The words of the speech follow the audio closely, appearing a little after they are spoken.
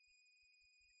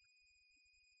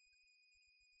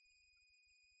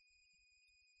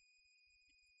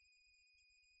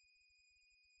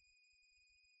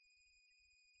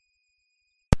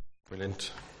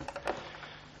Brilliant.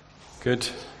 Good.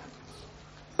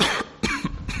 I'm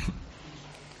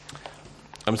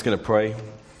just going to pray.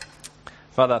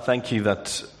 Father, thank you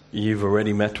that you've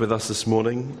already met with us this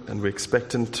morning, and we're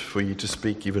expectant for you to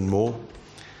speak even more.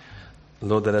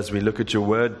 Lord, that as we look at your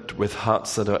word with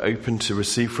hearts that are open to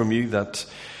receive from you, that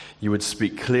you would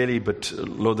speak clearly, but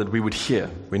Lord, that we would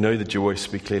hear. We know that you always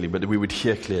speak clearly, but that we would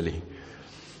hear clearly.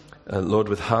 Lord,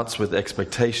 with hearts with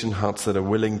expectation, hearts that are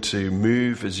willing to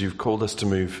move as you've called us to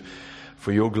move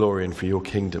for your glory and for your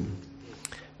kingdom.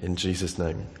 In Jesus'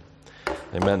 name.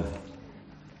 Amen.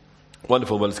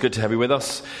 Wonderful. Well, it's good to have you with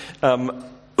us.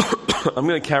 I'm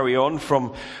going to carry on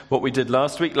from what we did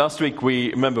last week. Last week,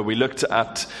 we looked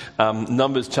at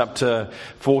Numbers chapter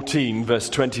 14, verse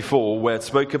 24, where it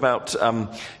spoke about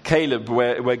Caleb,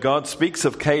 where God speaks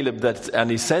of Caleb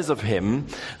and he says of him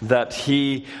that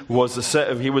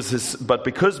but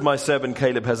because my servant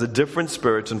Caleb has a different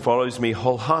spirit and follows me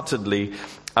wholeheartedly,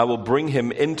 I will bring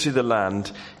him into the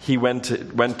land he went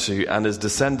to, and his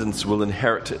descendants will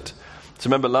inherit it. So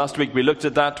remember, last week we looked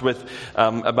at that with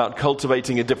about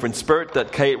cultivating a different spirit,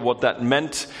 what that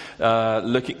meant,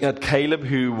 looking at Caleb,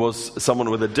 who was someone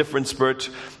with a different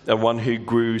spirit, one who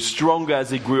grew stronger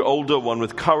as he grew older, one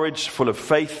with courage, full of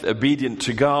faith, obedient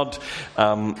to God,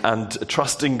 and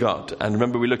trusting God. And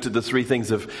remember, we looked at the three things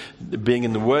of being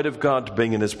in the Word of God,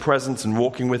 being in His presence and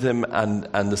walking with Him,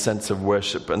 and the sense of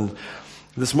worship. And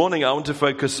this morning I want to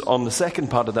focus on the second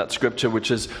part of that scripture,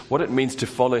 which is what it means to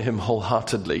follow him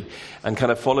wholeheartedly, and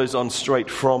kind of follows on straight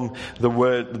from the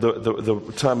word,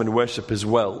 the term in worship as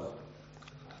well.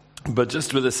 But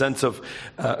just with a sense of,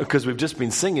 because we've just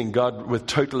been singing God with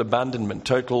total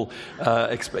abandonment, all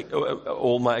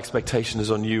my expectation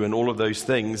is on you and all of those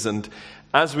things. And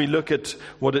as we look at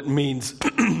what it means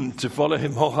to follow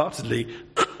him wholeheartedly,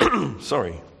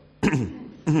 sorry,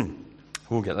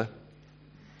 we'll get there.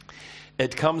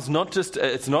 It comes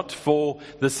it's not for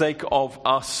the sake of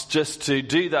us just to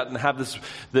do that and have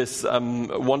this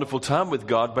wonderful time with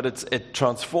God, but it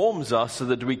transforms us so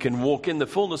that we can walk in the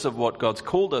fullness of what God's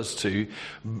called us to,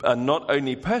 and not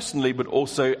only personally, but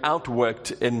also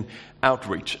outworked in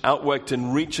outreach, outworked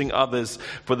in reaching others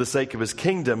for the sake of His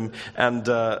kingdom, and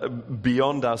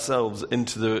beyond ourselves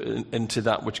into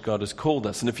that which God has called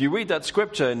us. And if you read that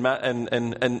scripture in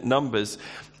Numbers,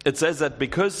 it says that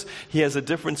because he has a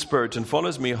different spirit and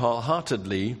follows me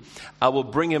wholeheartedly, I will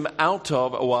bring him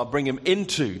I'll bring him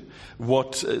into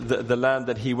the land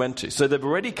that he went to. So they've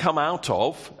already come out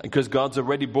of, because God's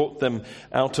already brought them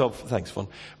out of, thanks Fawn,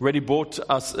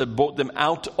 brought them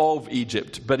out of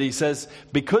Egypt. But he says,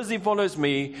 because he follows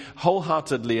me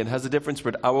wholeheartedly and has a different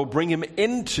spirit, I will bring him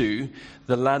into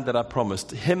the land that I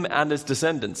promised, him and his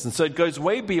descendants. And so it goes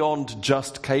way beyond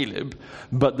just Caleb,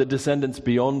 but the descendants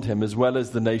beyond him, as well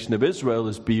as the nation of Israel,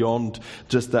 is beyond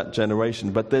just that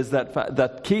generation. But there's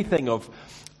that key thing of,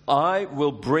 I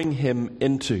will bring him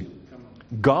into.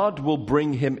 God will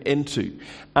bring him into.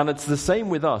 And it's the same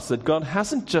with us, that God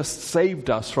hasn't just saved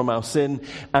us from our sin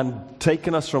and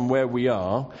taken us from where we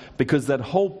are, because that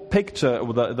whole picture,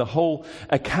 the whole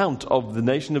account of the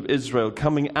nation of Israel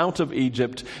coming out of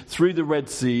Egypt through the Red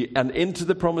Sea and into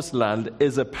the Promised Land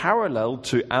is a parallel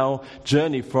to our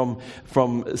journey from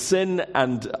sin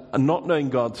and not knowing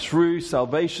God through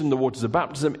salvation, the waters of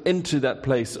baptism, into that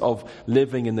place of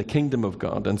living in the kingdom of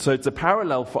God. And so it's a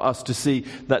parallel for us to see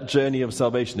that journey of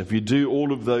salvation. If you do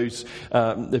all of those,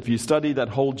 if you study that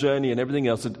whole journey and everything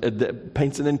else, it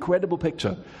paints an incredible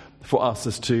picture for us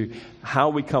as to how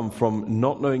we come from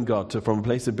not knowing God from a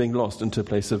place of being lost into a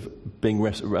place of being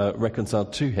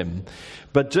reconciled to Him.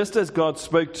 But just as God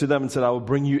spoke to them and said, I will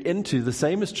bring you into, the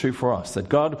same is true for us. That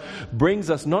God brings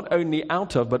us not only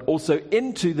out of, but also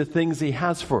into the things He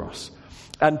has for us.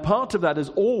 And part of that is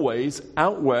always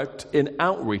outworked in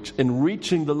outreach, in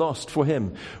reaching the lost for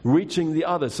Him, reaching the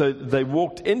others. So they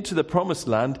walked into the promised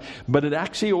land, but it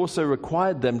actually also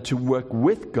required them to work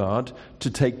with God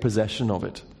to take possession of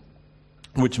it.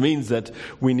 Which means that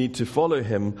we need to follow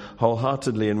Him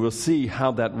wholeheartedly, and we'll see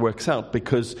how that works out,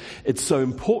 because it's so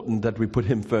important that we put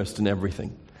Him first in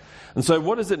everything. And so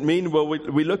what does it mean? Well,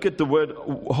 we look at the word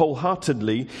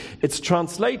wholeheartedly. It's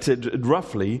translated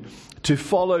roughly to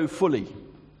follow fully.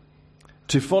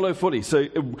 To follow fully. So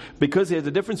because he has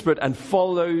a different spirit and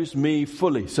follows me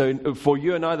fully. So for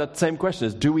you and I, that same question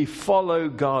is, do we follow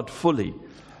God fully?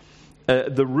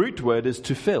 The root word is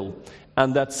to fill.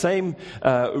 And that same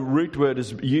root word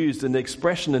is used in the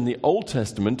expression in the Old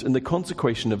Testament in the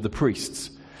consecration of the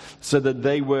priests. So that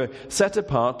they were set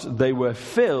apart, they were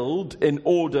filled in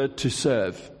order to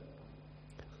serve.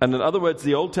 And in other words,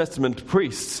 the Old Testament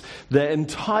priests, their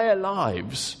entire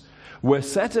lives We're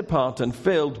set apart and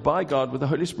filled by God with the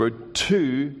Holy Spirit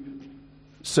to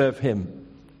serve Him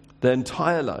their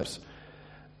entire lives.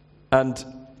 And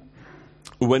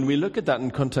when we look at that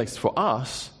in context for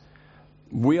us,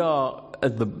 we are,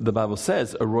 as the Bible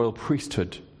says, a royal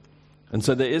priesthood. And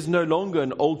so there is no longer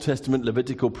an Old Testament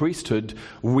Levitical priesthood.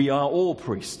 We are all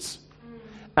priests.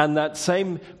 And that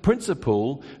same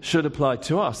principle should apply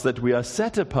to us, that we are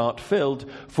set apart, filled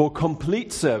for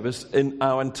complete service in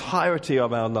our entirety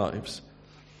of our lives.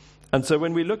 And so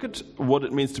when we look at what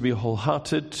it means to be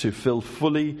wholehearted, to fill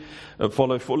fully,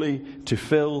 follow fully, to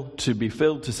fill, to be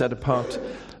filled, to set apart,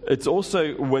 it's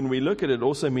also, when we look at it,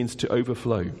 also means to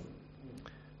overflow,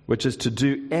 which is to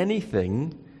do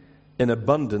anything in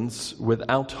abundance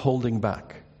without holding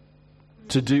back.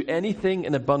 To do anything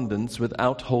in abundance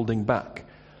without holding back.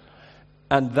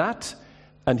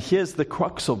 And here's the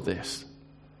crux of this.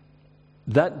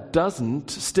 That doesn't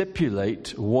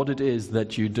stipulate what it is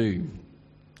that you do.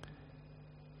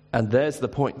 And there's the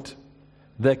point.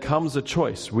 There comes a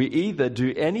choice. We either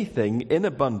do anything in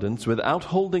abundance without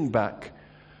holding back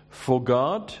for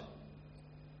God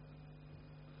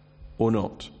or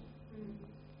not.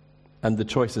 And the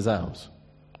choice is ours.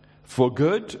 For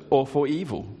good or for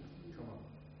evil.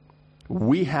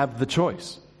 We have the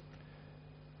choice.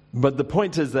 But the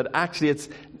point is that actually it's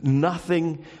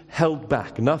nothing held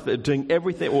back, nothing, doing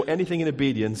everything or anything in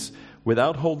obedience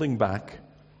without holding back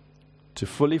to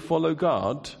fully follow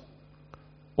God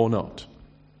or not.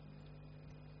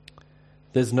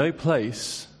 There's no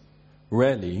place,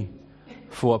 really,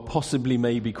 for a possibly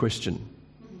maybe Christian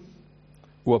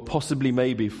or a possibly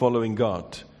maybe following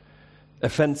God. A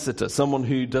fence sitter, someone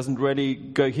who doesn't really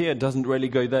go here, doesn't really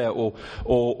go there,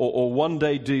 or one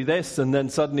day do this, and then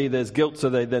suddenly there's guilt,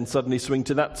 so they then suddenly swing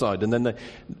to that side, and then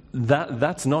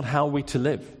that's not how we're to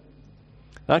live.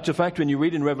 In actual fact, when you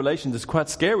read in Revelation, it's quite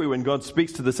scary when God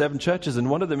speaks to the 7 churches, and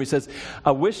one of them He says,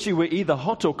 "I wish you were either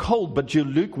hot or cold, but you're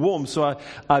lukewarm, so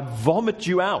I vomit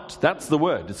you out." That's the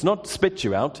word. It's not spit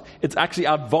you out. It's actually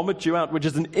I vomit you out, which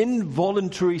is an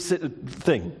involuntary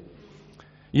thing.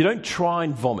 You don't try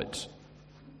and vomit.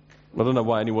 I don't know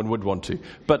why anyone would want to,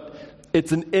 but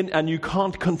it's and you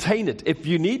can't contain it. If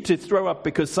you need to throw up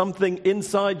because something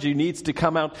inside you needs to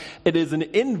come out, it is an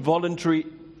involuntary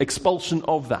expulsion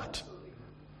of that.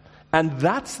 And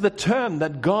that's the term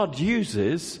that God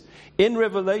uses in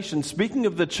Revelation, speaking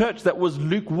of the church that was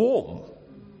lukewarm.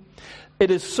 It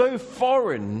is so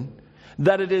foreign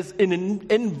that it is in an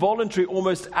involuntary,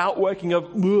 almost outworking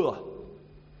of ugh.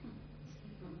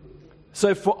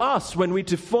 So for us, when we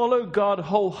to follow God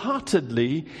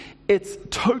wholeheartedly, it's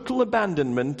total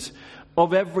abandonment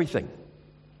of everything.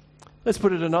 Let's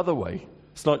put it another way,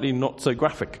 slightly not so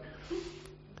graphic.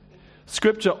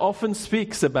 Scripture often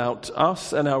speaks about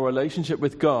us and our relationship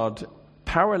with God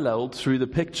paralleled through the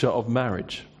picture of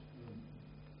marriage.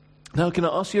 Now, can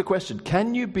I ask you a question?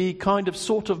 Can you be kind of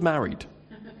sort of married?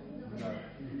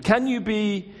 Can you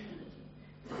be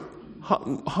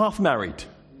half married?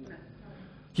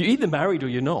 You're either married or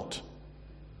you're not.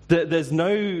 There's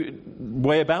no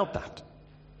way about that.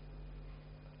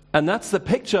 And that's the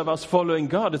picture of us following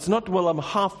God. It's not, well, I'm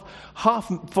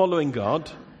half following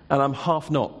God and I'm half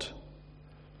not.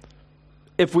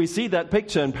 If we see that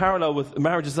picture in parallel with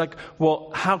marriage, it's like,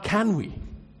 well, how can we?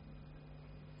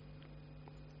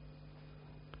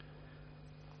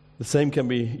 The same can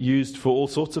be used for all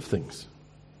sorts of things.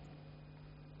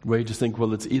 Where you just think,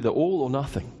 well, it's either all or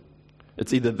nothing.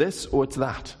 It's either this or it's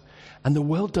that. And the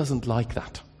world doesn't like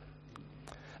that.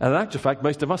 And in actual fact,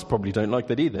 most of us probably don't like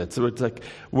that either. So it's like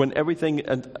when everything,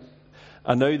 and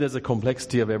I know there's a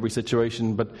complexity of every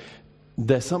situation, but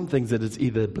there's some things that it's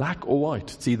either black or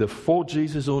white. It's either for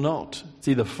Jesus or not. It's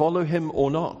either follow Him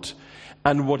or not.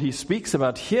 And what he speaks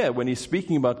about here, when he's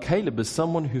speaking about Caleb, is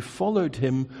someone who followed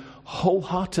him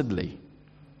wholeheartedly.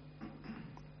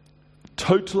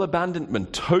 Total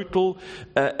abandonment, total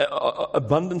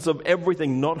abundance of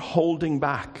everything, not holding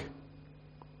back.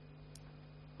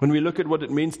 When we look at what it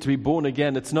means to be born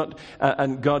again, it's not,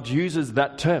 and God uses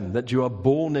that term, that you are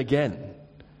born again.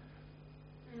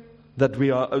 That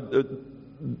we are,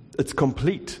 it's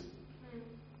complete.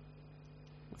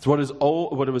 It's what is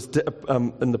old, what it was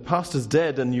in the past is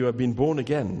dead, and you have been born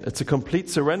again. It's a complete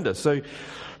surrender. So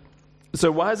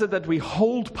why is it that we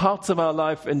hold parts of our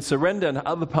life in surrender and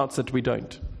other parts that we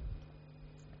don't?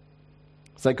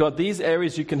 It's like, God, these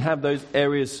areas you can have, those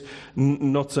areas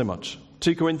not so much.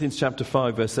 2 Corinthians chapter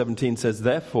 5 verse 17 says,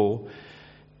 therefore,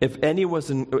 if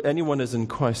anyone is in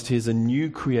Christ, he is a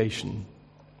new creation.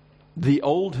 The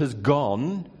old has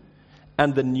gone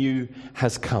and the new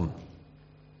has come.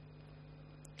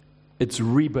 It's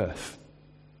rebirth,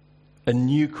 a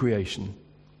new creation.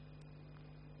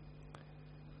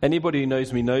 Anybody who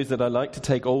knows me knows that I like to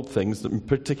take old things,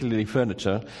 particularly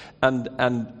furniture,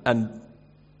 and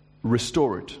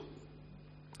restore it.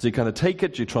 So you kind of take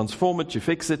it, you transform it, you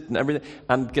fix it and everything,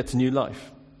 and it gets new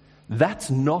life.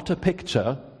 That's not a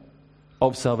picture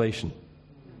of salvation.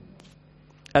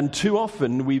 And too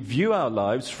often we view our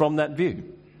lives from that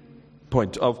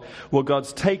viewpoint of, well,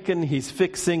 God's taken, He's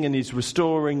fixing, and He's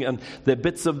restoring, and there are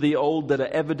bits of the old that are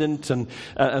evident, and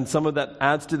some of that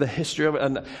adds to the history of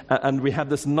it, and we have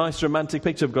this nice romantic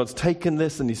picture of God's taken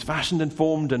this, and He's fashioned and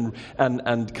formed, and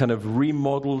kind of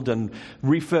remodeled, and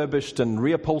refurbished, and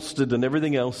reupholstered, and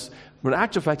everything else. But in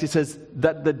actual fact, He says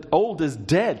that the old is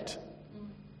dead,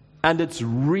 and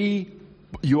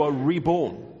you are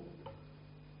reborn.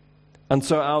 And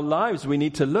so our lives we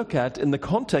need to look at in the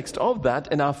context of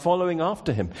that in our following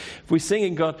after Him. If we're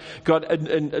singing God,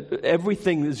 and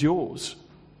everything is yours.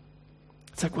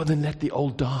 It's like, well, then let the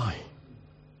old die.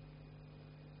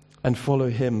 And follow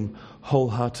Him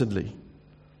wholeheartedly.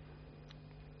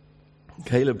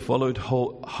 Caleb followed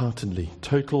wholeheartedly.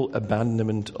 Total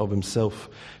abandonment of himself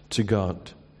to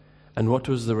God. And what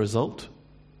was the result?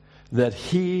 That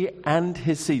he and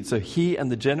his seed, so he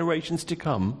and the generations to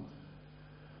come,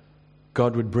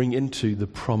 God would bring into the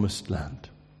promised land.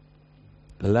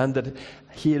 The land that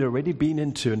he had already been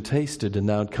into and tasted, and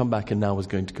now had come back and now was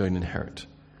going to go and inherit.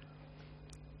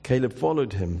 Caleb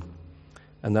followed him,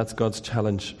 and that's God's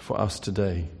challenge for us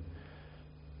today.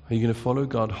 Are you going to follow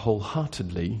God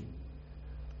wholeheartedly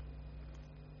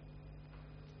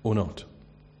or not?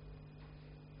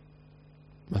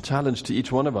 My challenge to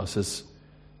each one of us is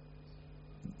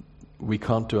we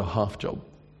can't do a half job.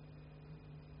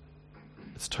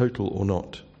 It's total or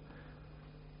not.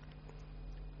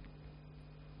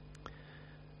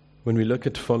 When we look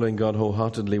at following God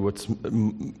wholeheartedly, what's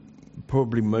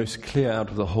probably most clear out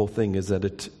of the whole thing is that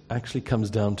it actually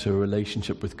comes down to a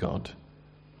relationship with God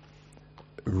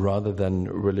rather than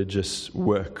religious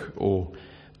work or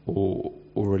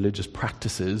religious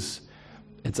practices.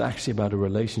 It's actually about a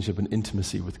relationship and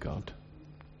intimacy with God.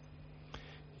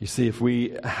 You see, if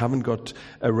we haven't got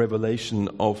a revelation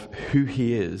of who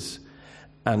He is,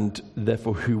 and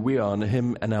therefore who we are and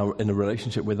Him and in a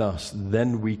relationship with us,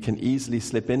 then we can easily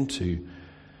slip into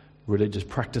religious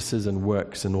practices and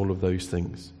works and all of those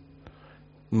things.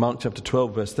 Mark chapter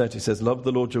 12 verse 30 says, love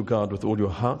the Lord your God with all your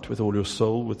heart, with all your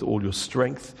soul, with all your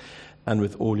strength, and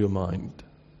with all your mind.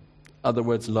 Other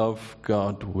words, love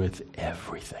God with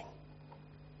everything.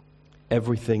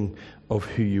 Everything of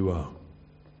who you are.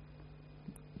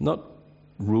 Not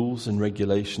rules and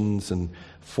regulations and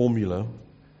formula,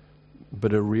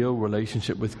 but a real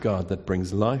relationship with God that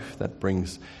brings life, that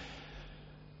brings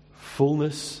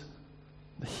fullness,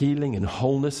 healing and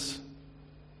wholeness,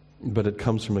 but it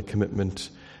comes from a commitment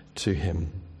to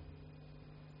Him.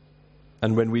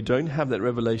 And when we don't have that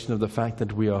revelation of the fact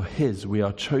that we are His, we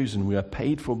are chosen, we are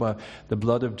paid for by the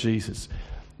blood of Jesus,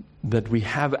 that we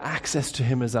have access to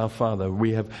Him as our Father,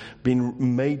 we have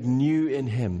been made new in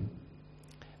Him,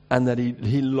 and that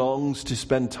He longs to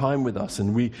spend time with us,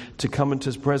 and we to come into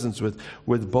His presence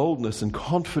with boldness and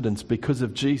confidence because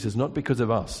of Jesus, not because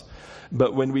of us.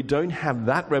 But when we don't have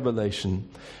that revelation,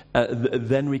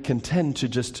 then we can tend to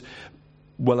just,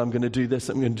 well, I'm going to do this,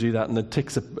 I'm going to do that, and it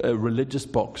ticks a religious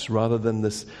box rather than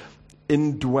this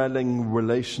indwelling,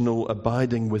 relational,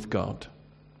 abiding with God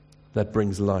that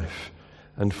brings life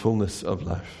and fullness of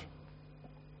life.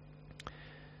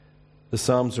 The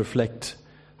Psalms reflect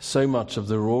so much of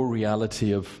the raw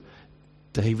reality of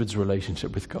David's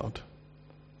relationship with God.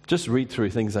 Just read through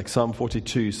things like Psalm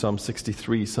 42, Psalm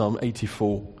 63, Psalm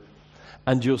 84,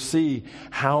 and you'll see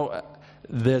how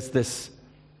there's this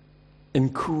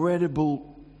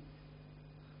incredible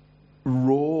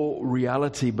raw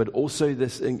reality, but also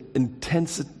this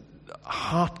intense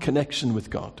heart connection with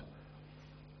God.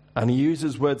 And he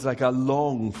uses words like I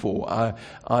long for,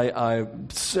 I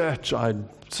search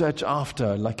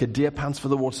after, like a deer pants for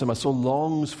the water, so my soul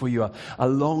longs for you. I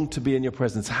long to be in your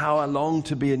presence. How I long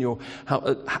to be in your...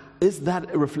 is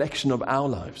that a reflection of our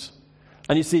lives?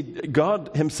 And you see,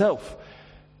 God Himself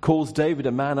calls David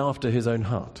a man after His own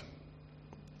heart.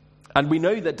 And we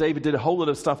know that David did a whole lot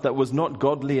of stuff that was not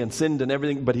godly and sinned and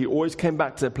everything, but he always came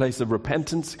back to a place of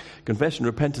repentance, confession,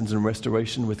 repentance, and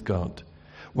restoration with God.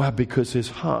 Why? Because his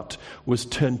heart was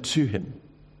turned to Him.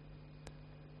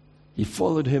 He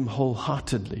followed Him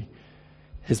wholeheartedly.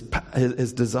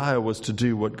 His desire was to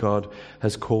do what God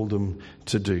has called him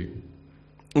to do.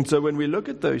 And so when we look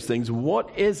at those things,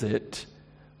 what is it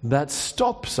that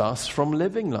stops us from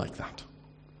living like that?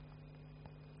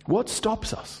 What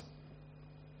stops us?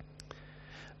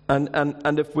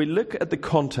 And if we look at the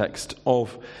context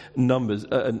of Numbers,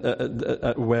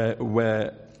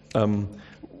 where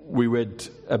we read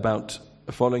about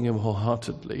following him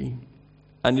wholeheartedly.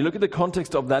 And you look at the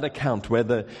context of that account where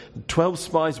the 12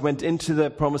 spies went into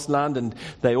the promised land and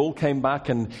they all came back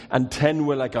and 10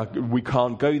 were like, we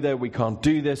can't go there, we can't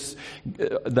do this.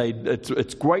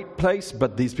 It's a great place,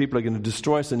 but these people are going to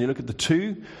destroy us. And you look at the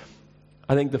 2,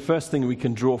 I think the first thing we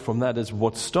can draw from that is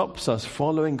what stops us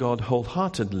following God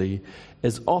wholeheartedly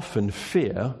is often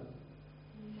fear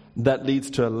that leads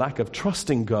to a lack of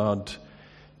trust in God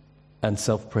and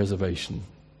self-preservation,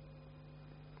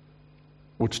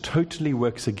 which totally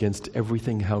works against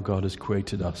everything how God has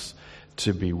created us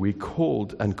to be. We're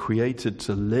called and created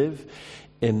to live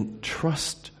in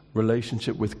trust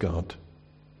relationship with God.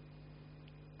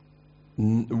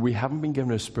 We haven't been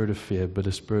given a spirit of fear, but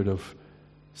a spirit of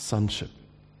sonship.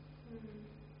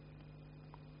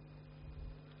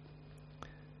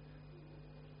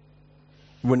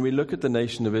 When we look at the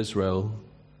nation of Israel,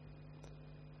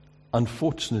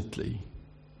 unfortunately,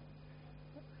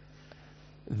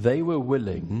 they were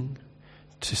willing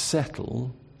to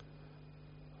settle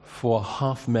for a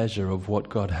half measure of what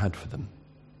God had for them.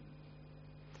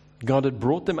 God had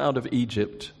brought them out of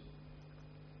Egypt,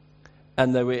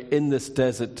 and they were in this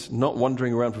desert, not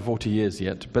wandering around for 40 years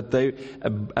yet, but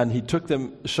He took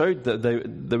them, showed that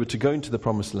they were to go into the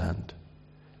promised land.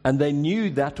 And they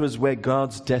knew that was where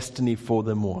God's destiny for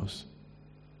them was.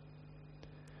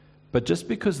 But just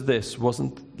because this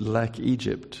wasn't like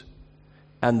Egypt,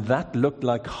 and that looked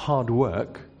like hard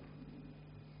work,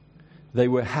 they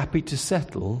were happy to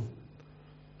settle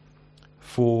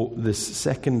for this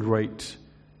second-rate,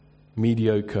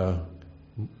 mediocre,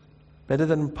 better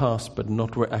than the past, but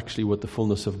not actually what the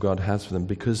fullness of God has for them,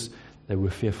 because they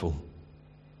were fearful.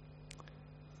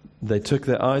 They took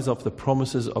their eyes off the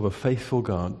promises of a faithful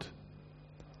God,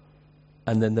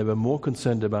 and then they were more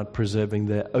concerned about preserving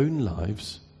their own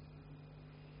lives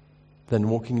than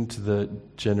walking into the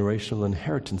generational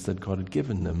inheritance that God had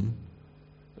given them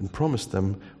and promised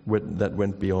them that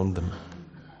went beyond them.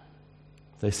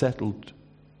 They settled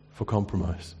for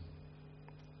compromise.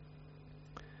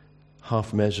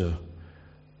 Half measure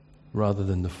rather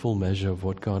than the full measure of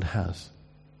what God has.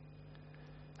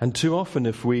 And too often,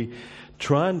 if we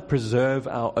try and preserve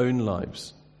our own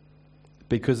lives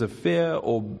because of fear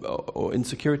or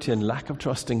insecurity and lack of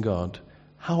trust in God,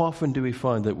 how often do we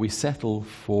find that we settle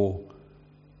for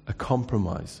a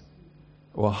compromise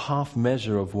or a half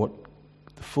measure of what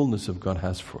the fullness of God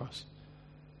has for us?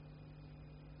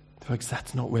 Folks,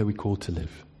 that's not where we're called to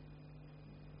live.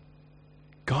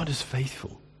 God is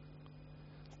faithful.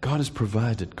 God has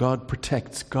provided. God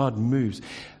protects. God moves.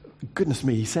 Goodness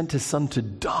me, He sent His Son to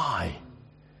die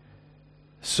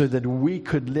so that we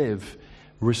could live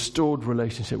restored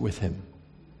relationship with Him.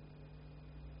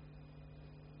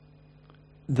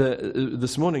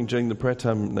 This morning during the prayer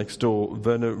time next door,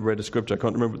 Werner read a scripture. I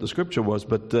can't remember what the scripture was,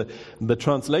 but the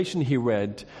translation he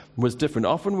read was different.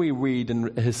 Often we read,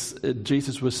 and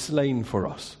Jesus was slain for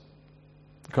us.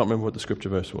 I can't remember what the scripture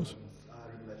verse was.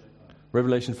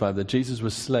 Revelation 5, that Jesus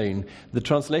was slain. The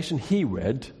translation he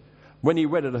read, when he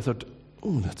read it, I thought,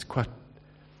 oh, that's quite...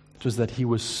 It was that He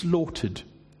was slaughtered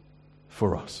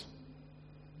for us.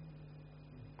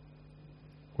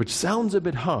 Which sounds a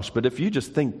bit harsh, but if you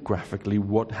just think graphically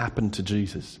what happened to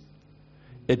Jesus,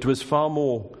 it was far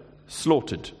more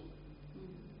slaughtered.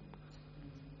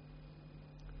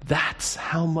 That's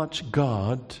how much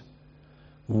God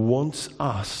wants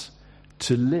us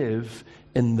to live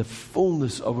in the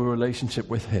fullness of a relationship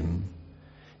with Him,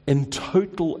 in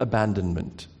total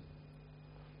abandonment.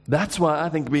 That's why I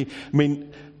think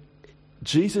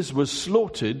Jesus was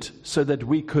slaughtered so that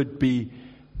we could be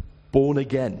born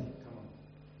again.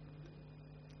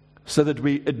 So that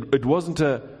it wasn't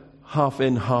a half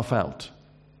in, half out.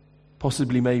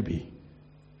 Possibly, maybe.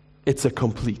 It's a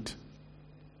complete.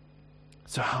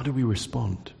 So how do we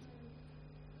respond?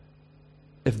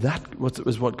 If that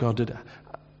was what God did,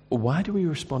 why do we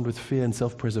respond with fear and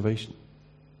self-preservation?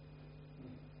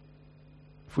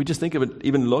 If we just think of it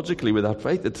even logically without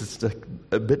faith, it's just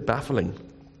a bit baffling.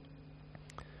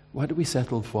 Why do we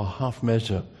settle for a half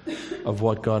measure of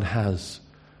what God has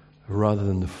rather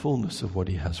than the fullness of what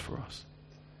He has for us?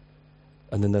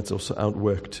 And then that's also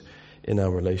outworked in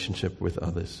our relationship with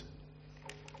others.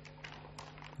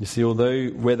 You see, although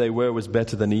where they were was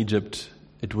better than Egypt,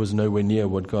 it was nowhere near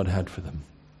what God had for them.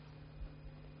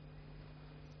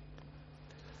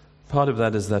 Part of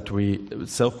that is that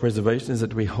self-preservation is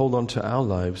that we hold on to our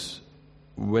lives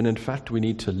when in fact we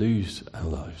need to lose our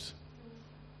lives.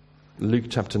 Luke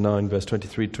chapter 9, verse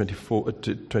 23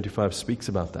 to 25 speaks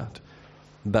about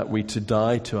that we to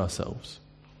die to ourselves.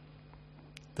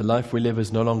 The life we live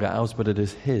is no longer ours, but it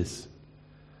is His.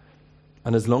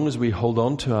 And as long as we hold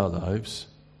on to our lives,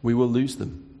 we will lose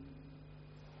them.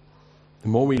 The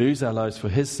more we lose our lives for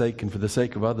His sake and for the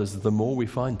sake of others, the more we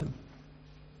find them.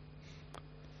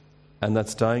 And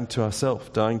that's dying to ourselves,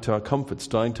 dying to our comforts,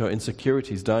 dying to our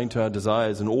insecurities, dying to our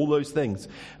desires and all those things.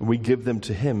 And we give them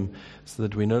to Him so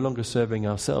that we're no longer serving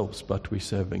ourselves, but we're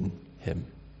serving Him.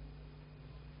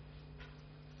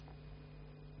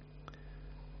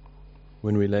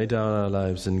 When we lay down our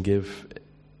lives and give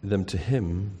them to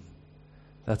Him,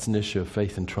 that's an issue of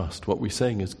faith and trust. What we're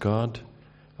saying is, God,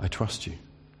 I trust you.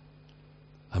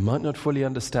 I might not fully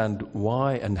understand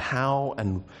why and how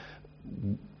and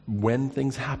when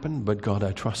things happen, but God,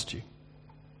 I trust you.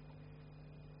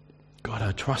 God,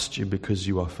 I trust you because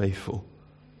you are faithful.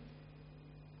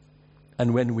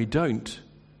 And when we don't,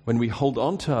 when we hold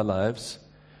on to our lives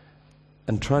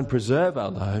and try and preserve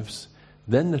our lives,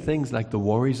 then the things like the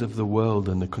worries of the world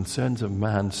and the concerns of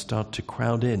man start to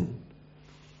crowd in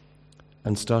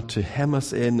and start to hem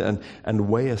us in and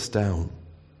weigh us down.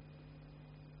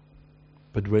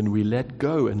 But when we let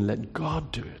go and let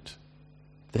God do it,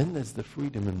 then there's the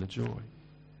freedom and the joy.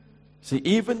 See,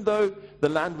 even though the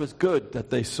land was good that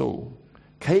they saw,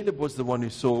 Caleb was the one who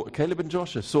saw, Caleb and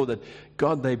Joshua saw that,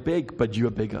 God, they're big, but you're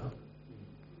bigger.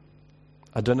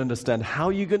 I don't understand how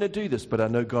you're going to do this, but I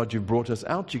know, God, you've brought us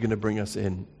out, you're going to bring us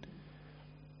in.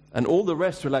 And all the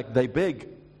rest were like, they're big.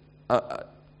 I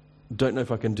don't know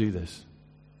if I can do this.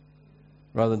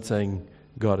 Rather than saying,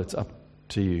 God, it's up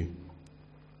to you.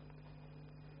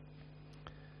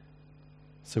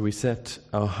 So we set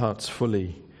our hearts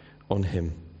fully on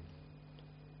Him.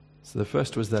 So the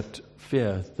first was that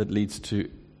fear that leads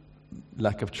to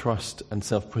lack of trust and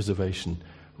self-preservation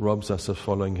robs us of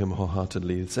following Him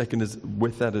wholeheartedly. The second is,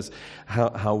 with that, is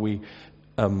how we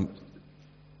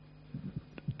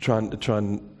try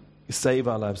and save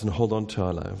our lives and hold on to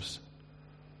our lives.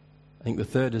 I think the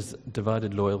third is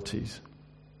divided loyalties.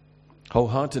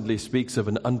 Wholeheartedly speaks of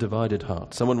an undivided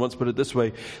heart. Someone once put it this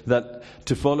way, that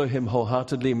to follow Him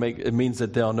wholeheartedly it means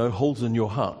that there are no holes in your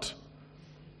heart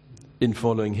in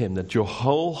following Him, that your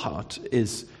whole heart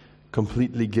is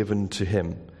completely given to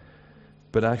Him.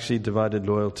 But actually divided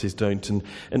loyalties don't. And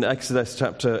Exodus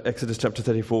chapter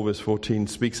 34 verse 14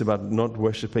 speaks about not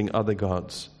worshipping other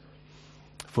gods.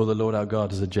 For the Lord our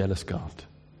God is a jealous God.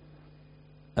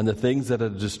 And the things that are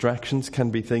distractions can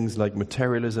be things like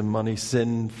materialism, money,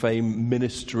 sin, fame,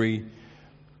 ministry.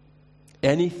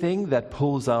 Anything that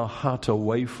pulls our heart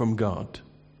away from God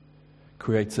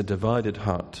creates a divided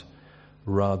heart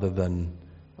rather than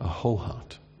a whole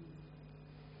heart.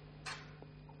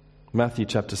 Matthew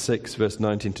chapter 6 verse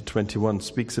 19 to 21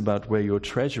 speaks about where your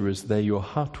treasure is, there your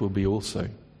heart will be also.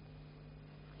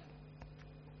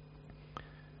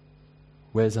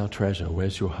 Where's our treasure?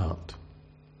 Where's your heart?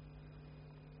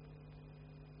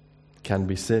 Can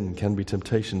be sin, can be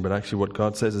temptation, but actually what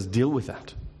God says is deal with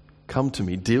that. Come to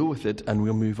me, deal with it, and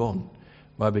we'll move on.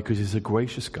 Why? Because He's a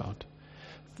gracious God.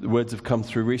 The words have come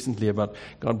through recently about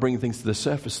God bringing things to the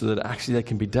surface so that actually they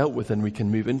can be dealt with and we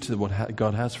can move into what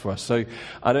God has for us. So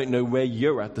I don't know where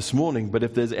you're at this morning, but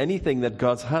if there's anything that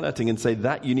God's highlighting and say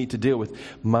that you need to deal with,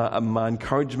 my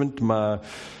encouragement, I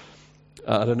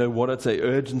don't know what I'd say,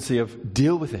 urgency of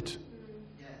deal with it.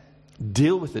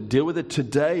 Deal with it. Deal with it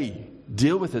today.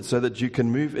 Deal with it so that you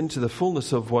can move into the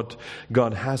fullness of what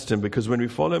God has to Him. Because when we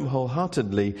follow Him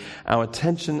wholeheartedly, our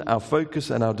attention, our focus,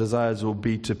 and our desires will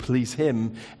be to please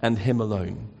Him and Him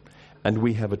alone. And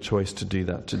we have a choice to do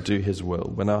that, to do His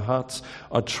will. When our hearts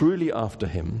are truly after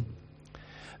Him,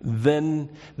 then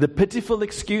the pitiful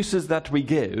excuses that we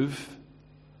give,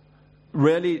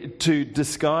 really to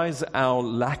disguise our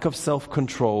lack of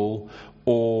self-control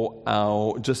or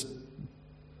our just,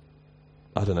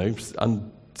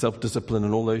 self-discipline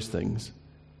and all those things,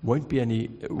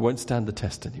 won't stand the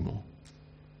test anymore.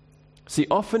 See,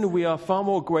 often we are far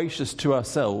more gracious to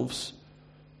ourselves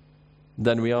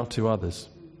than we are to others.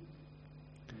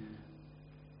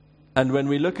 And when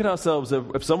we look at ourselves,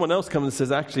 if someone else comes and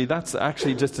says, actually, that's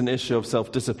actually just an issue of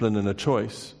self-discipline and a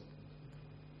choice,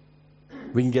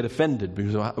 we can get offended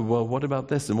because, well, what about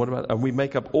this and we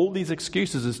make up all these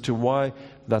excuses as to why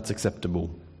that's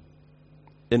acceptable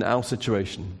in our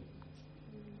situation.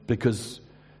 Because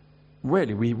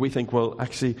really, we think, well,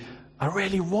 actually, I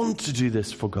really want to do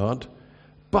this for God,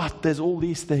 but there's all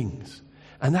these things.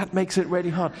 And that makes it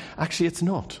really hard. Actually, it's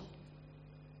not.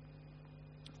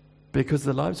 Because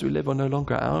the lives we live are no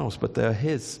longer ours, but they're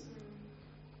His.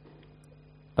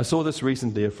 I saw this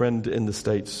recently. A friend in the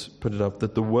States put it up,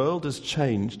 that the world has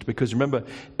changed because, remember,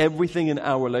 everything in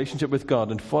our relationship with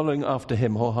God and following after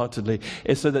Him wholeheartedly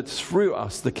is so that through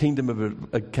us the kingdom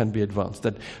can be advanced,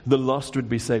 that the lost would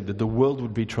be saved, that the world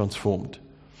would be transformed.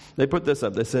 They put this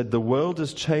up. They said, the world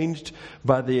is changed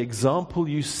by the example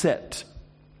you set,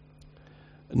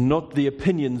 not the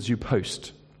opinions you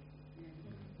post.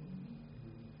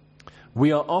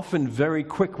 We are often very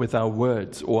quick with our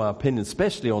words or our opinions,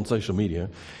 especially on social media.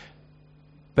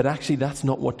 But actually, that's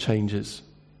not what changes.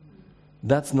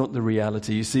 That's not the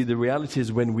reality. You see, the reality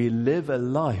is when we live a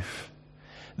life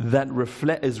that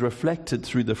is reflected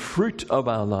through the fruit of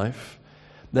our life,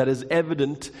 that is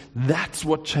evident, that's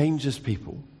what changes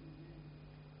people.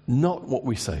 Not what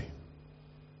we say.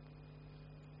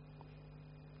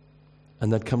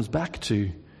 And that comes back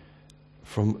to,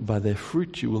 by their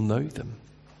fruit you will know them.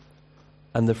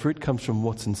 And the fruit comes from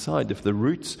what's inside. If the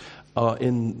roots are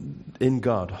in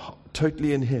God,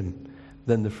 totally in Him,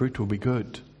 then the fruit will be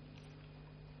good.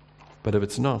 But if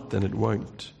it's not, then it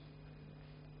won't.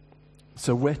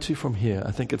 So where to from here?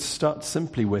 I think it starts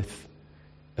simply with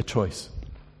a choice.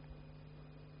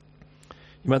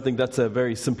 You might think that's a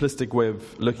very simplistic way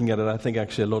of looking at it. I think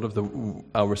actually a lot of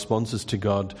our responses to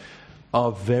God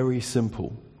are very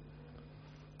simple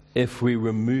if we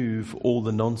remove all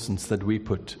the nonsense that we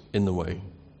put in the way.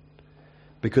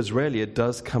 Because really it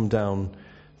does come down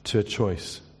to a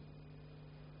choice.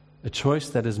 A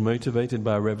choice that is motivated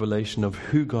by a revelation of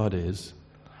who God is,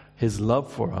 His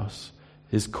love for us,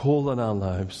 His call on our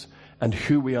lives, and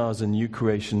who we are as a new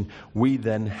creation. We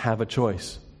then have a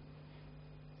choice.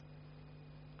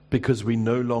 Because we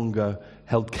no longer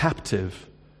held captive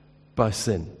by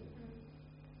sin.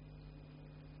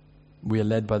 We are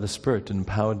led by the Spirit and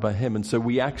empowered by Him. And so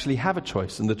we actually have a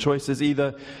choice. And the choice is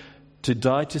either to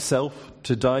die to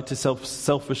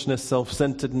selfishness,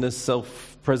 self-centeredness,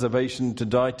 self-preservation, to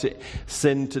die to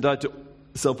sin, to die to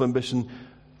self-ambition,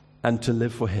 and to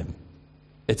live for Him.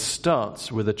 It starts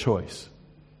with a choice.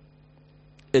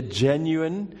 A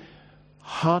genuine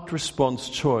heart response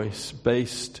choice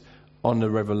based on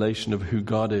the revelation of who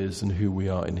God is and who we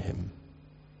are in Him.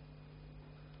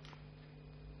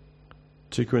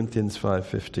 2 Corinthians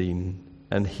 5:15,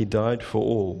 and He died for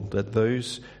all, that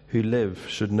those who live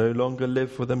should no longer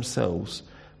live for themselves,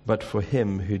 but for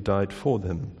Him who died for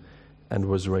them and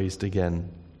was raised again.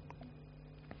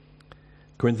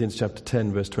 Corinthians chapter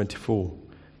 10, verse 24,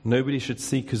 nobody should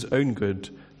seek his own good,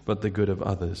 but the good of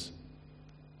others.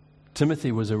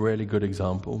 Timothy was a really good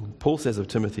example. Paul says of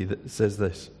Timothy, says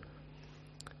this,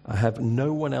 I have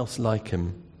no one else like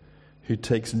him who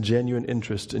takes genuine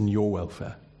interest in your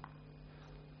welfare.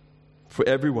 For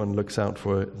everyone looks out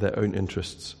for their own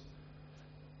interests,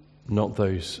 not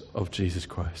those of Jesus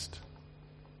Christ.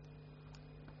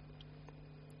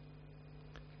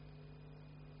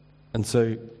 And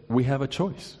so we have a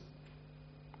choice.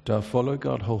 Do I follow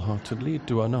God wholeheartedly?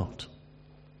 Do I not?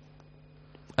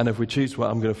 And if we choose, well,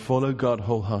 I'm going to follow God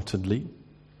wholeheartedly,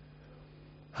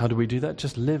 how do we do that?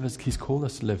 Just live as He's called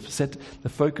us to live. Set the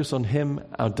focus on Him,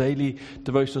 our daily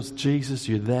devotionals. Jesus,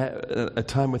 you're there, a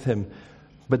time with Him.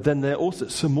 But then there are also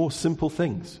some more simple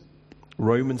things.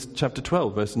 Romans chapter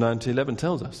 12, verse 9 to 11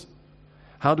 tells us.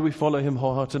 How do we follow Him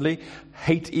wholeheartedly?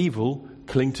 Hate evil,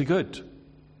 cling to good.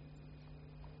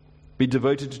 Be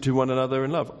devoted to one another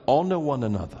in love. Honor one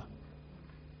another.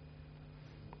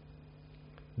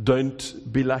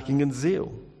 Don't be lacking in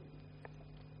zeal.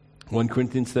 1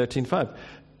 Corinthians 13:5.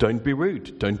 Don't be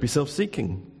rude. Don't be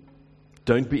self-seeking.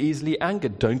 Don't be easily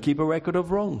angered. Don't keep a record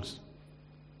of wrongs.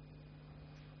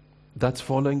 That's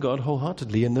following God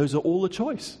wholeheartedly, and those are all a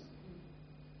choice.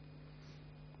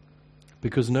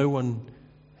 Because no one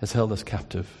has held us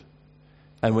captive.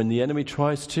 And when the enemy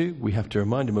tries to, we have to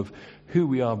remind him of who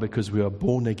we are because we are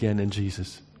born again in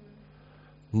Jesus.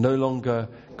 No longer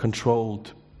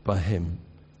controlled by Him,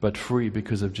 but free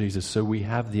because of Jesus. So we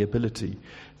have the ability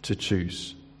to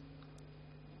choose.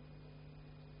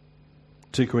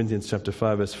 2 Corinthians chapter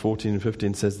 5, verse 14 and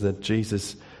 15 says that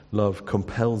Jesus' love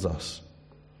compels us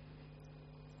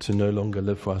to no longer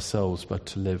live for ourselves, but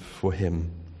to live for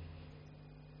Him.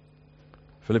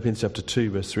 Philippians chapter 2,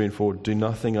 verse 3 and 4, do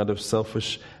nothing out of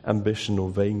selfish ambition or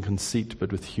vain conceit,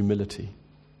 but with humility.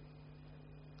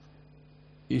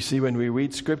 You see, when we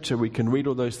read Scripture, we can read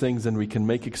all those things and we can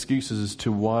make excuses as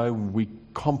to why we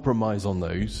compromise on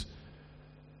those.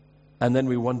 And then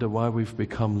we wonder why we've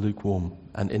become lukewarm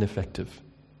and ineffective.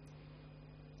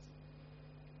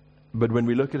 But when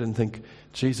we look at it and think,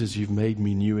 Jesus, you've made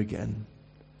me new again.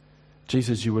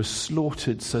 Jesus, you were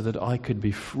slaughtered so that I could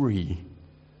be free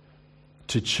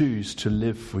to choose to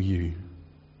live for you.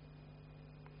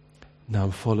 Now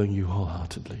I'm following you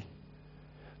wholeheartedly.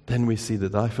 Then we see the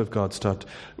life of God start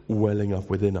welling up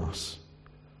within us.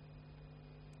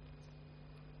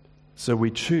 So we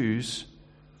choose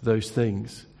those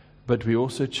things, but we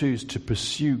also choose to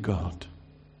pursue God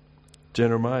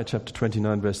Jeremiah chapter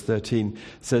 29 verse 13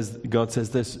 says, God says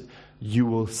this, "You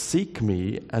will seek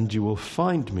me and you will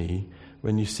find me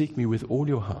when you seek me with all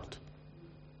your heart."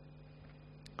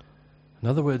 In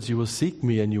other words, you will seek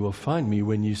me and you will find me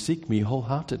when you seek me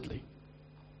wholeheartedly,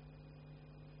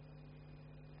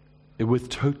 with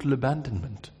total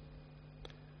abandonment.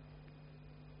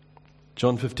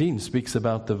 John 15 speaks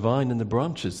about the vine and the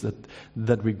branches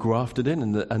that we grafted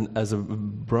in, and as a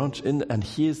branch in, and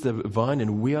he is the vine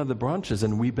and we are the branches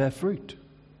and we bear fruit.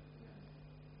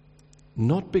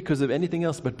 Not because of anything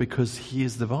else, but because he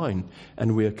is the vine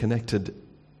and we are connected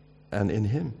and in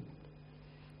him.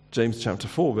 James chapter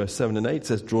 4 verse 7 and 8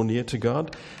 says, "Draw near to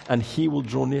God and he will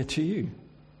draw near to you."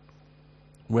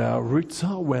 Where our roots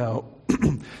are, where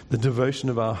the devotion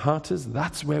of our heart is,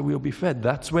 that's where we'll be fed.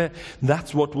 That's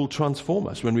what will transform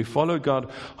us. When we follow God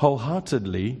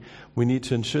wholeheartedly, we need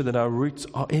to ensure that our roots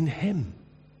are in him.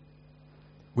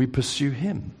 We pursue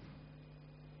him.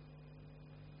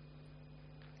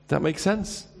 That makes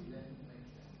sense?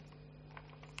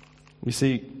 You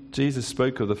see, Jesus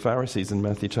spoke of the Pharisees in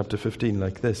Matthew chapter 15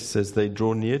 like this. He says, "They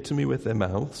draw near to me with their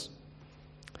mouths.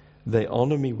 They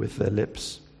honor me with their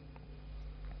lips.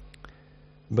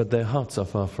 But their hearts are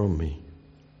far from me,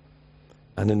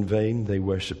 and in vain they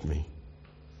worship me."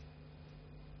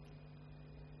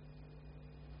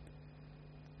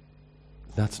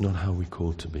 That's not how we're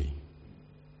called to be.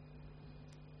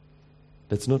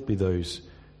 Let's not be those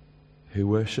who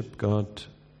worship God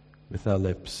with our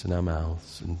lips and our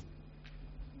mouths,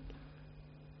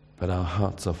 but our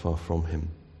hearts are far from him.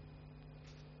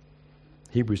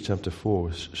 Hebrews chapter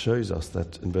 4 shows us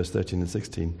that in verse 13 and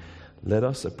 16, "Let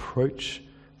us approach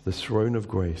the throne of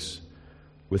grace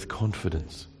with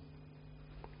confidence,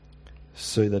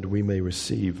 so that we may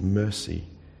receive mercy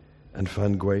and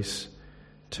find grace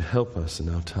to help us in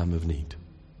our time of need."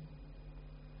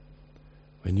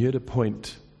 When you're at a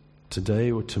point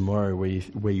today or tomorrow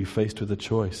where you're faced with a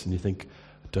choice and you think,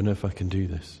 "I don't know if I can do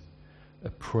this,"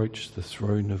 approach the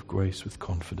throne of grace with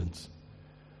confidence,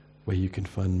 where you can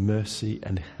find mercy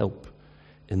and help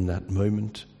in that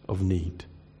moment of need.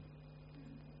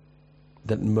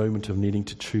 That moment of needing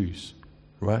to choose,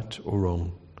 right or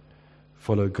wrong,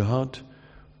 follow God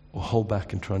or hold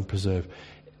back and try and preserve.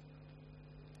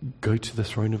 Go to the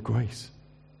throne of grace.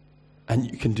 And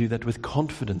you can do that with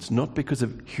confidence, not because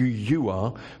of who you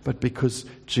are, but because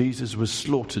Jesus was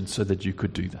slaughtered so that you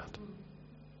could do that.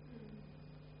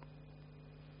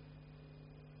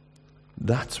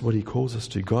 That's what he calls us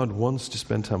to. God wants to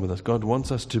spend time with us. God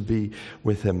wants us to be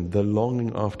with him. The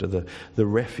longing after, the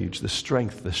refuge, the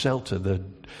strength, the shelter,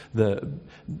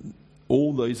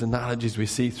 all those analogies we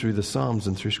see through the Psalms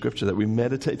and through Scripture, that we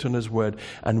meditate on his word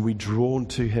and we're drawn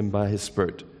to him by his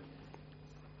Spirit.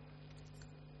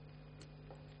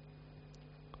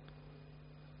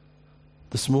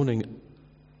 This morning,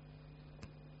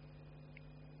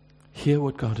 hear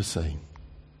what God is saying.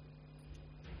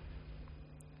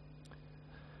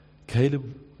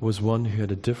 Caleb was one who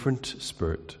had a different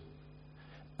spirit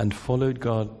and followed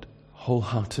God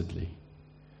wholeheartedly.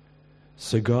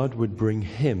 So God would bring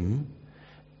him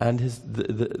and his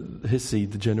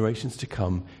seed, the generations to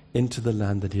come, into the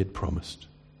land that he had promised.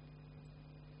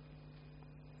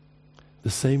 The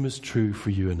same is true for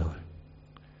you and I.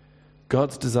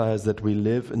 God's desire is that we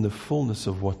live in the fullness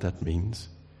of what that means.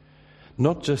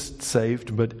 Not just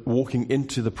saved, but walking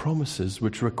into the promises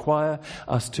which require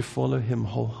us to follow him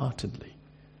wholeheartedly.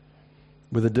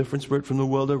 With a different spirit from the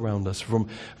world around us,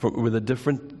 with a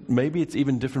different, maybe it's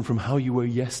even different from how you were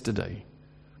yesterday.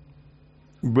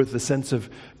 With the sense of,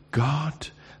 God,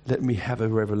 let me have a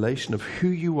revelation of who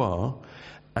you are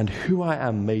and who I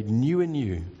am, made new in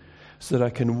you, so that I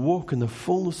can walk in the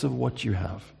fullness of what you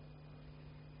have.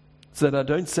 So that I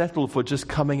don't settle for just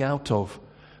coming out of,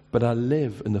 but I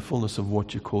live in the fullness of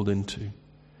what you're called into.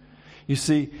 You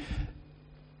see,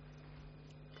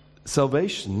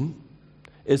 salvation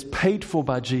is paid for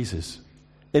by Jesus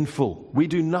in full. We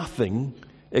do nothing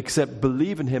except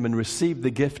believe in him and receive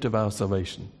the gift of our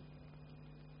salvation.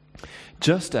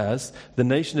 Just as the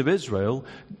nation of Israel,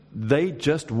 they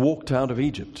just walked out of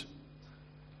Egypt.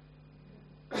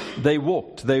 They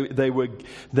walked. They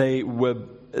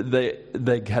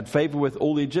had favor with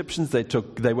all the Egyptians.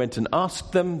 They went and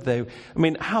asked them.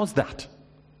 How's that?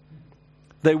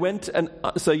 They went and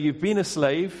so you've been a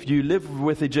slave. You live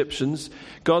with Egyptians.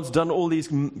 God's done all these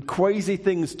crazy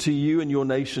things to you and your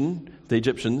nation, the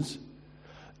Egyptians.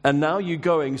 And now you're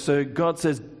going. So God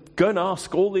says, go and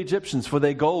ask all the Egyptians for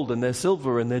their gold and their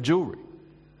silver and their jewelry.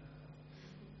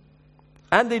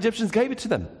 And the Egyptians gave it to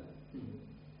them.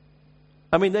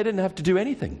 They didn't have to do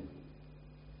anything.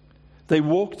 They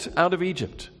walked out of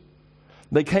Egypt.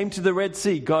 They came to the Red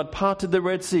Sea. God parted the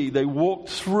Red Sea. They walked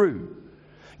through.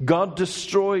 God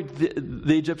destroyed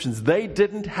the Egyptians. They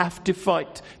didn't have to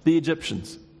fight the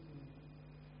Egyptians.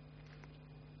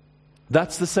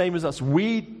 That's the same as us.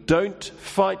 We don't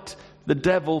fight the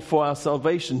devil for our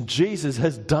salvation. Jesus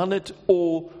has done it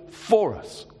all for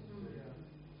us.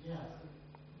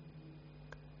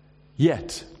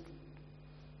 Yet,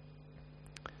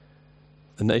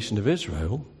 the nation of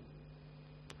Israel,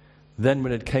 then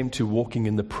when it came to walking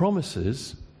in the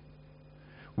promises,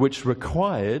 which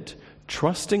required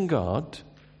trusting God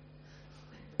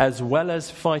as well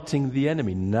as fighting the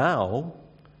enemy, now,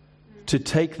 to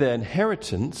take their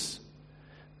inheritance,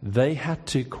 they had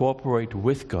to cooperate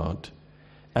with God,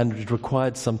 and it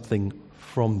required something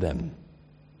from them.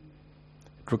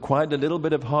 It required a little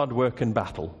bit of hard work and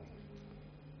battle.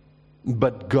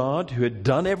 But God, who had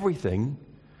done everything,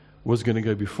 was going to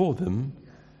go before them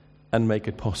and make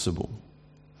it possible.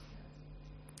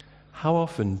 How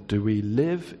often do we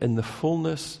live in the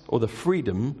fullness or the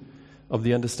freedom of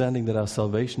the understanding that our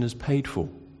salvation is paid for?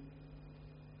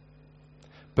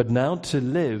 But now to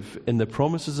live in the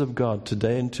promises of God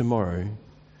today and tomorrow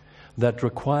that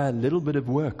require a little bit of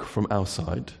work from our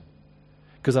side,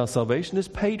 because our salvation is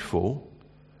paid for,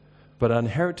 but our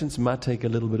inheritance might take a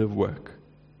little bit of work.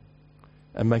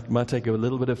 And might take a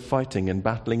little bit of fighting and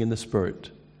battling in the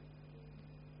Spirit.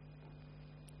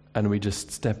 And we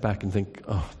just step back and think,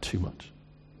 oh, too much.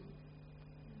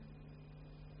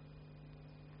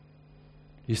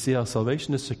 You see, our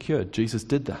salvation is secured. Jesus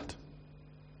did that.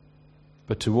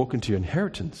 But to walk into your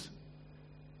inheritance,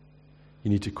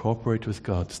 you need to cooperate with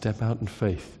God, step out in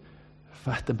faith,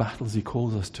 fight the battles He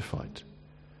calls us to fight.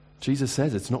 Jesus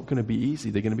says it's not going to be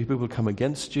easy. There are going to be people who come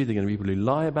against you. There are going to be people who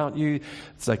lie about you.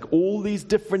 It's like all these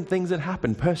different things that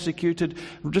happen. Persecuted.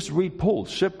 Just read Paul.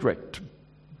 Shipwrecked.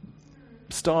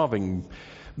 Starving.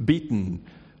 Beaten.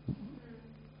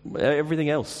 Everything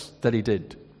else that he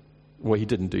did. Well, he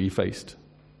didn't do. He faced.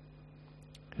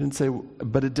 He didn't say,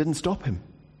 but it didn't stop him.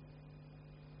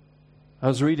 I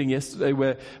was reading yesterday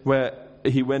where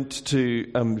he went to,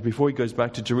 before he goes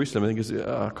back to Jerusalem, I think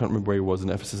I can't remember where he was, in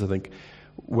Ephesus, I think,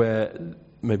 where,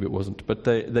 maybe it wasn't, but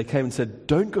they came and said,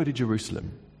 don't go to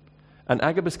Jerusalem. And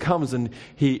Agabus comes and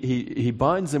he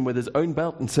binds him with his own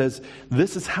belt and says,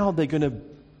 this is how they're going to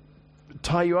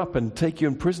tie you up and take you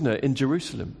in prisoner in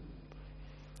Jerusalem.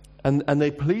 And they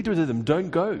plead with him,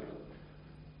 don't go.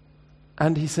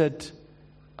 And he said,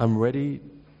 I'm ready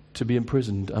to be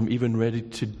imprisoned. I'm even ready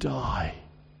to die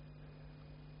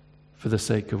for the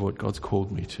sake of what God's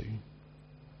called me to. It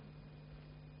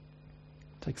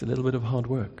takes a little bit of hard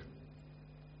work.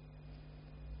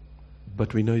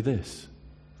 But we know this,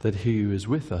 that he who is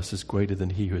with us is greater than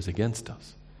he who is against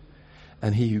us.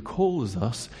 And he who calls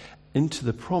us into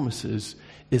the promises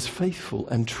is faithful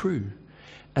and true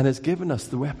and has given us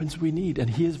the weapons we need.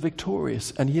 And he is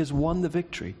victorious and he has won the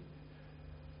victory.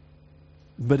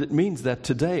 But it means that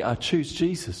today I choose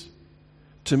Jesus.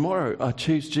 Tomorrow I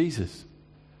choose Jesus.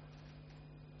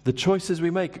 The choices we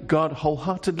make, God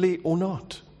wholeheartedly or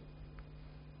not.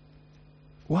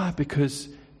 Why? Because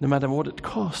no matter what it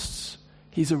costs,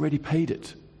 He's already paid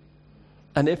it.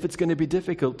 And if it's going to be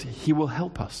difficult, He will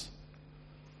help us.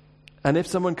 And if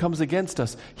someone comes against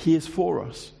us, He is for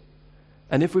us.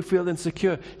 And if we feel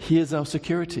insecure, He is our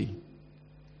security.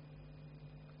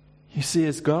 You see,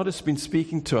 as God has been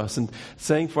speaking to us and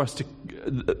saying for us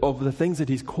of the things that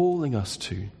He's calling us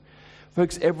to,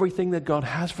 folks, everything that God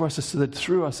has for us is so that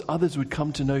through us others would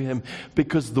come to know Him,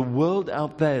 because the world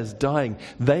out there is dying.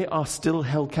 They are still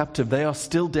held captive. They are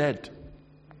still dead.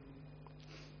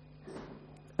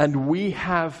 And we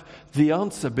have the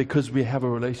answer because we have a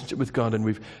relationship with God and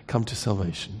we've come to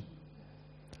salvation.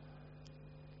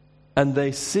 And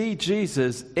they see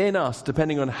Jesus in us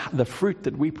depending on the fruit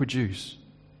that we produce.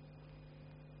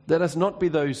 Let us not be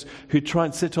those who try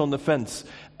and sit on the fence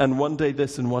and one day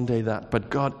this and one day that, but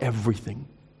God, everything.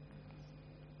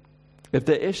 If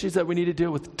there are issues that we need to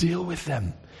deal with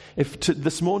them.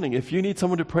 This morning, if you need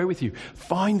someone to pray with you,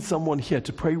 find someone here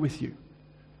to pray with you.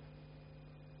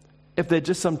 If there are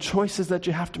just some choices that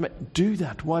you have to make, do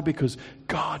that. Why? Because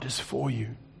God is for you.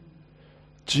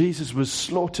 Jesus was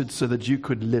slaughtered so that you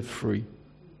could live free.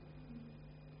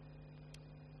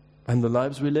 And the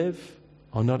lives we live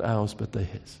are not ours, but they're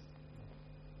His.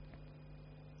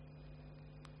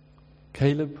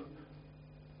 Caleb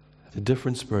had a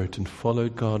different spirit and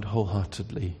followed God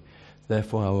wholeheartedly.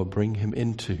 Therefore, I will bring him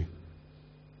into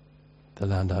the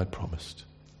land I had promised.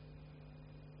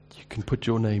 You can put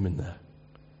your name in there.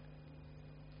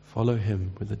 Follow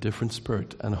Him with a different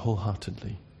spirit and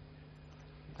wholeheartedly,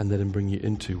 and let Him bring you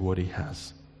into what He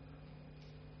has.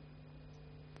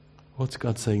 What's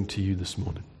God saying to you this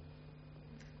morning?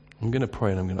 I'm going to pray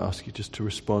and I'm going to ask you just to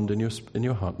respond in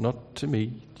your heart, not to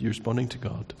me, you're responding to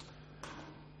God.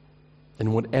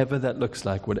 And whatever that looks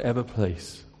like, whatever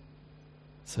place,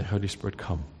 say, Holy Spirit,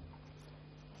 come.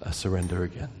 I surrender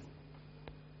again.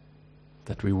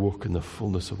 That we walk in the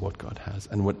fullness of what God has.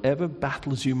 And whatever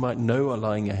battles you might know are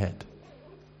lying ahead,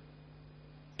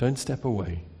 don't step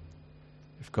away.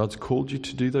 If God's called you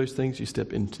to do those things, you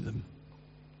step into them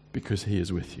because He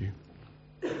is with you.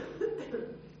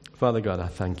 Father God, I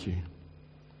thank you.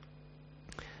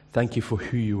 Thank you for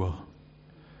who you are,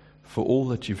 for all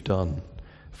that you've done,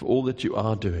 for all that you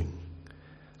are doing.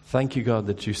 Thank you, God,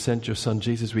 that you sent your Son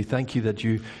Jesus. We thank you that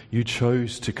you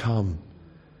chose to come.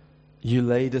 You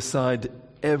laid aside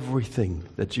everything,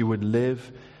 that you would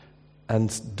live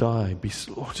and die, be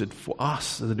slaughtered for us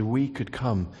so that we could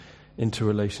come into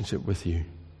relationship with you.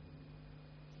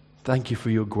 Thank you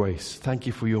for your grace. Thank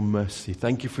you for your mercy.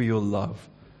 Thank you for your love.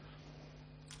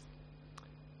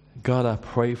 God, I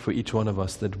pray for each one of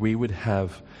us that we would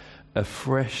have a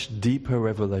fresh, deeper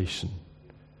revelation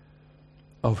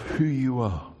of who you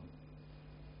are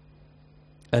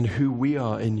and who we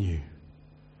are in you.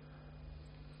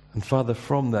 And Father,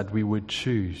 from that we would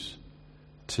choose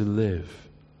to live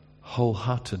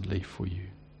wholeheartedly for you.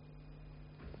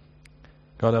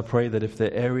 God, I pray that if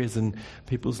there are areas in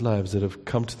people's lives that have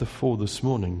come to the fore this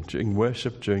morning, during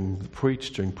worship, during the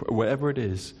preach, during whatever it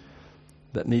is,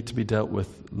 that need to be dealt with,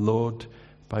 Lord,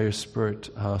 by your Spirit,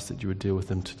 I ask that you would deal with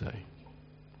them today.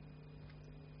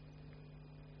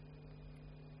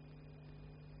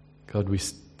 God, we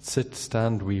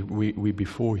stand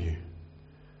before you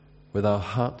with our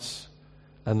hearts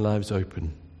and lives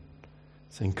open,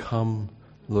 saying, come,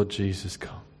 Lord Jesus,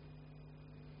 come.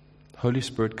 Holy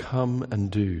Spirit, come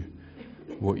and do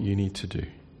what you need to do.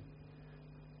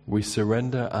 We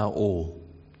surrender our all,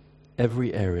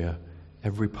 every area,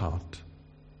 every part,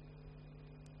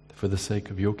 for the sake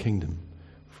of your kingdom,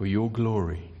 for your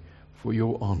glory, for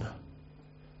your honor,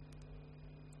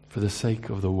 for the sake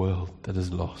of the world that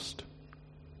is lost,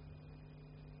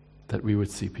 that we would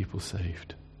see people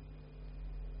saved.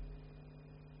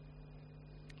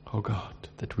 Oh God,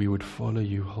 that we would follow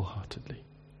you wholeheartedly.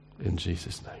 In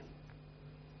Jesus' name.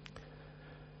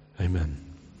 Amen.